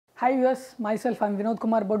Hi viewers, myself I'm Vinod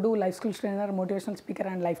Boddu, life coach trainer, motivational speaker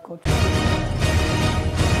and life coach.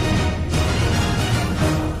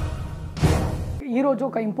 ఈ రోజు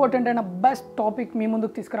ఒక important అయిన best topic మీ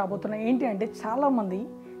ముందుకు తీసుకురాబోతున్నా. ఏంటి అంటే చాలా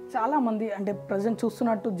మంది అంటే ప్రెజెంట్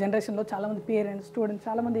చూస్తున్నట్టు జనరేషన్లో చాలా మంది పేరెంట్స్, స్టూడెంట్స్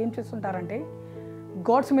చాలా మంది ఏం చేస్తుంటారంటే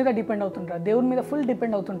గాడ్స్ మీద డిపెండ్ అవుతుంటారు, దేవుని మీద ఫుల్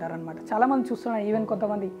డిపెండ్ అవుతుంటారు అనమాట. చాలామంది చూస్తున్నారు. ఈవెన్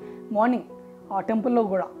కొంతమంది మార్నింగ్ ఆ టెంపుల్లో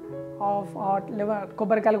కూడా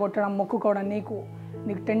కొబ్బరికాయలు కొట్టడం, మొక్కుకోవడం, నీకు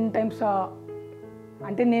 10 టైమ్స్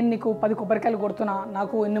అంటే నేను నీకు 10 కొబ్బరికాయలు కొడుతున్నా,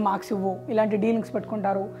 నాకు ఎన్ని మార్క్స్ ఇవ్వు, ఇలాంటి డీలింగ్స్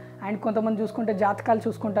పెట్టుకుంటారు. అండ్ కొంతమంది చూసుకుంటే జాతకాలు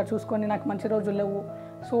చూసుకొని నాకు మంచి రోజులు లేవు,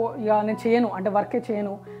 సో ఇక నేను చేయను అంటే వర్కే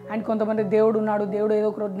చేయను. అండ్ కొంతమంది దేవుడు ఉన్నాడు, దేవుడు ఏదో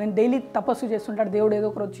ఒక రోజు నేను డైలీ తపస్సు చేస్తుంటాడు, దేవుడు ఏదో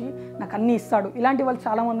ఒక రోజు నాకు అన్నీ ఇస్తాడు. ఇలాంటి వాళ్ళు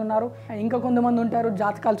చాలామంది ఉన్నారు. ఇంకా కొంతమంది ఉంటారు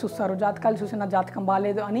జాతకాలు చూసి నా జాతకం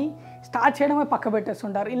బాగాలేదు అని స్టార్ట్ చేయడమే పక్క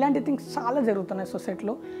పెట్టేస్తుంటారు. ఇలాంటి థింగ్స్ చాలా జరుగుతున్నాయి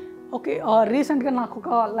సొసైటీలో. ఓకే, రీసెంట్గా నాకు ఒక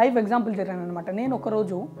లైవ్ ఎగ్జాంపుల్ జరిగాను అనమాట. నేను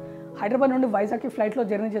ఒకరోజు హైదరాబాద్ నుండి వైజాగ్కి ఫ్లైట్లో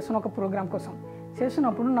జర్నీ చేస్తున్న ఒక ప్రోగ్రామ్ కోసం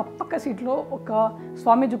చేస్తున్నప్పుడు నా పక్క సీట్లో ఒక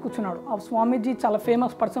స్వామీజీ కూర్చున్నాడు. ఆ స్వామీజీ చాలా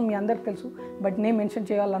ఫేమస్ పర్సన్, మీ అందరికి తెలుసు, బట్ నేను మెన్షన్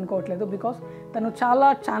చేయాలనుకోవట్లేదు బికాస్ తను చాలా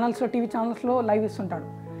ఛానల్స్లో, టీవీ ఛానల్స్లో లైవ్ ఇస్తుంటాడు.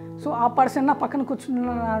 సో ఆ పర్సన్ నా పక్కన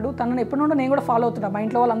కూర్చున్నాడు. తనని ఎప్పటి నుండో నేను కూడా ఫాలో అవుతుంటాను, మా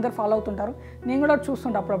ఇంట్లో వాళ్ళందరూ ఫాలో అవుతుంటారు, నేను కూడా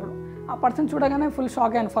చూస్తుంటా అప్పుడప్పుడు. ఆ పర్సన్ చూడగానే ఫుల్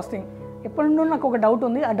షాక్ అయ్యాను. ఫస్ట్ థింగ్, ఎప్పటి నుండో నాకు ఒక డౌట్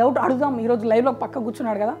ఉంది, ఆ డౌట్ అడుగుదాం. ఈరోజు లైవ్లో పక్క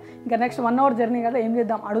కూర్చున్నాడు కదా, ఇంకా నెక్స్ట్ 1 hour జర్నీ కదా, ఏం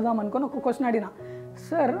చేద్దాం అడుగుదాం అనుకొని ఒక క్వశ్చన్ అడిగిన.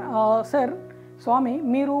 సార్ స్వామి,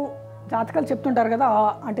 మీరు జాతకాలు చెప్తుంటారు కదా,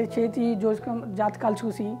 అంటే జాతకాలు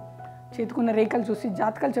చూసి, చేతికున్న రేఖలు చూసి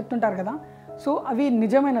జాతకాలు చెప్తుంటారు కదా, సో అవి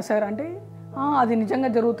నిజమేనా సార్ అంటే, అది నిజంగా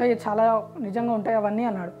జరుగుతాయి, చాలా నిజంగా ఉంటాయి అవన్నీ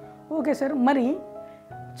అన్నాడు. ఓకే సార్, మరి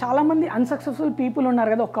చాలామంది అన్సక్సెస్ఫుల్ పీపుల్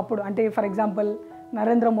ఉన్నారు కదా ఒకప్పుడు, అంటే ఫర్ ఎగ్జాంపుల్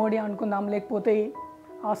నరేంద్ర మోడీ అనుకుందాం, లేకపోతే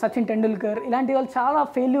సచిన్ టెండూల్కర్, ఇలాంటి వాళ్ళు చాలా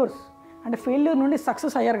ఫెయిల్యూర్ నుండి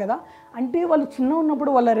సక్సెస్ అయ్యారు కదా, అంటే వాళ్ళు చిన్న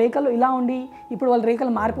ఉన్నప్పుడు వాళ్ళ రేఖలు ఇలా ఉండి ఇప్పుడు వాళ్ళ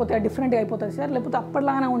రేఖలు మారిపోతాయి, డిఫరెంట్గా అయిపోతాయి సార్, లేకపోతే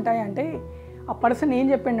అప్పటిలాగానే ఉంటాయి అంటే ఆ పర్సన్ ఏం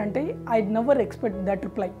చెప్పిండంటే, I never expect that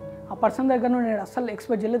reply. ఆ పర్సన్ దగ్గర నుండి నేను అస్సలు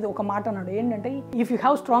ఎక్స్పెక్ట్ చేయలేదు. ఒక మాట అన్నాడు, ఏంటంటే if you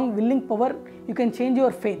have strong willing power you can change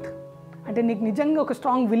your faith. అంటే నీకు నిజంగా ఒక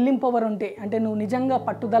స్ట్రాంగ్ విల్లింగ్ పవర్ ఉంటే, అంటే నువ్వు నిజంగా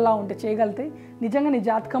పట్టుదల ఉంటే చేయగలిగితే నిజంగా నీ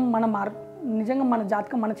జాతకం నిజంగా మన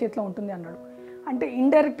జాతకం మన చేతిలో ఉంటుంది అన్నాడు. అంటే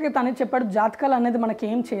ఇండైరెక్ట్గా తనే చెప్పాడు, జాతకాలు అనేది మనకి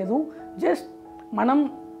ఏం చేయదు, జస్ట్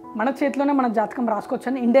మన చేతిలోనే మన జాతకం రాసుకోవచ్చు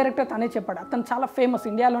అని ఇండైరెక్ట్గా తనే చెప్పాడు. అతను చాలా ఫేమస్,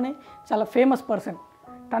 ఇండియాలోనే చాలా ఫేమస్ పర్సన్.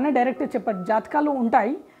 తనే డైరెక్ట్గా చెప్పాడు, జాతకాలు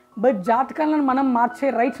ఉంటాయి బట్ జాతకాలను మనం మార్చే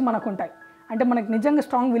రైట్స్ మనకు ఉంటాయి. అంటే మనకి నిజంగా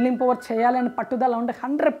స్ట్రాంగ్ విల్లింగ్ పవర్ చేయాలని పట్టుదల ఉంటే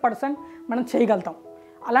 100% మనం చేయగలుగుతాం.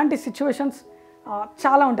 అలాంటి సిచ్యువేషన్స్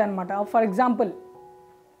చాలా ఉంటాయి అన్నమాట. ఫర్ ఎగ్జాంపుల్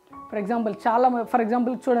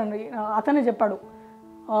చూడండి, అతనే చెప్పాడు,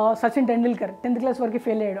 సచిన్ టెండూల్కర్ 10th క్లాస్ వరకు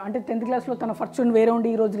ఫెయిల్ అయ్యాడు. అంటే 10th క్లాస్లో తన ఫార్చ్యూన్ వేరే ఉండి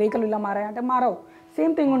ఈరోజు రేఖలు ఇలా మారాయి అంటే మారవు,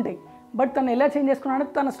 సేమ్ థింగ్ ఉంటాయి. బట్ తను ఎలా చేంజ్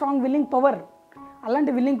చేసుకున్నాడంటే తన స్ట్రాంగ్ విల్లింగ్ పవర్.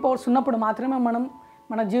 అలాంటి విల్లింగ్ పవర్స్ ఉన్నప్పుడు మాత్రమే మనం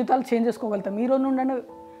మన జీవితాలు చేంజ్ చేసుకోగలుగుతాం. ఈ రోజు నుండి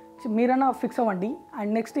మీరైనా ఫిక్స్ అవ్వండి.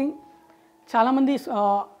 అండ్ నెక్స్ట్ థింగ్, చాలామంది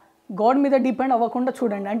గాడ్ మీద డిపెండ్ అవ్వకుండా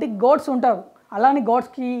చూడండి. అంటే గాడ్స్ ఉంటారు, అలానే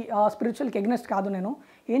గాడ్స్కి స్పిరిచువల్కి ఎగ్నెస్ట్ కాదు. నేను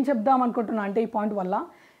ఏం చెప్దాం అనుకుంటున్నా అంటే, ఈ పాయింట్ వల్ల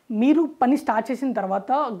మీరు పని స్టార్ట్ చేసిన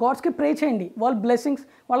తర్వాత గాడ్స్కి ప్రే చేయండి, వాళ్ళ బ్లెస్సింగ్స్,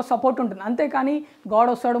 వాళ్ళ సపోర్ట్ ఉంటుంది. అంతేకాని గాడ్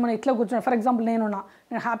వస్తాడు మనం ఇట్లా కూర్చున్నా. ఫర్ ఎగ్జాంపుల్ నేను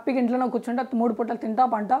హ్యాపీగా ఇంట్లోనే కూర్చుంటా, 3 పూటలు తింటా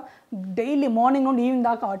పంట, డైలీ మార్నింగ్ నుండి ఈవినింగ్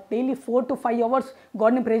దాకా డైలీ 4 to 5 hours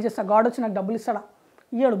గాడ్ని ప్రే చేస్తా. గాడ్ వచ్చి నాకు డబ్బులు ఇస్తాడా?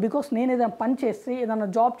 ఇయ్యాడు. బికాస్ నేను ఏదైనా పని చేస్తే, ఏదైనా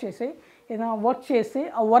జాబ్ చేస్తే, ఏదైనా వర్క్ చేస్తే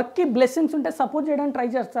ఆ వర్క్కి బ్లెస్సింగ్స్ ఉంటే సపోర్ట్ చేయడానికి ట్రై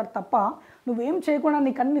చేస్తారు తప్ప నువ్వేం చేయకుండా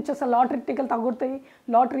నీకు అన్ని ఇచ్చేస్తా, లాటరీ టికెట్లు తగ్గుతాయి,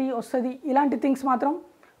 లాటరీ వస్తుంది, ఇలాంటి థింగ్స్ మాత్రం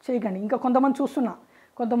చేయకండి. ఇంకా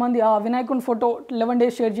కొంతమంది వినాయకుని ఫోటో 11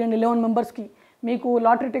 days షేర్ చేయండి 11 మెంబర్స్కి, మీకు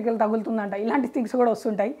లాటరీ టికెట్ తగులుతుందంట, ఇలాంటి థింగ్స్ కూడా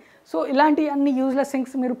వస్తుంటాయి. సో ఇలాంటి అన్ని యూజ్లెస్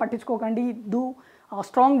థింగ్స్ మీరు పట్టించుకోకండి.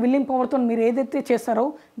 స్ట్రాంగ్ విల్లింగ్ పవర్తో మీరు ఏదైతే చేస్తారో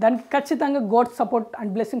దానికి ఖచ్చితంగా గాడ్ సపోర్ట్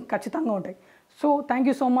అండ్ బ్లెస్సింగ్ ఖచ్చితంగా ఉంటాయి. So thank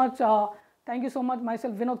you so much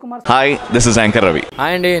myself Vinod Kumar. Hi, this is Anchor Ravi. Hi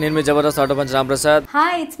అండి, నేను మీ Jabardasth auto punch Ram Prasad.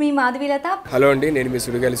 Hi, it's me Madhvilata. Hello అండి, నేను మీ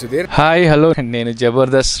సుడిగాలి సుధీర్. హాయ్ హలో, నేను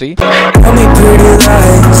Jabardasth Shri. Tell me pretty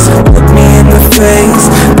lies, look me in the face,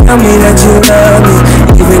 tell me that you love me,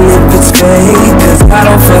 even if it's fake, 'cause I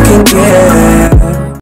don't fucking care.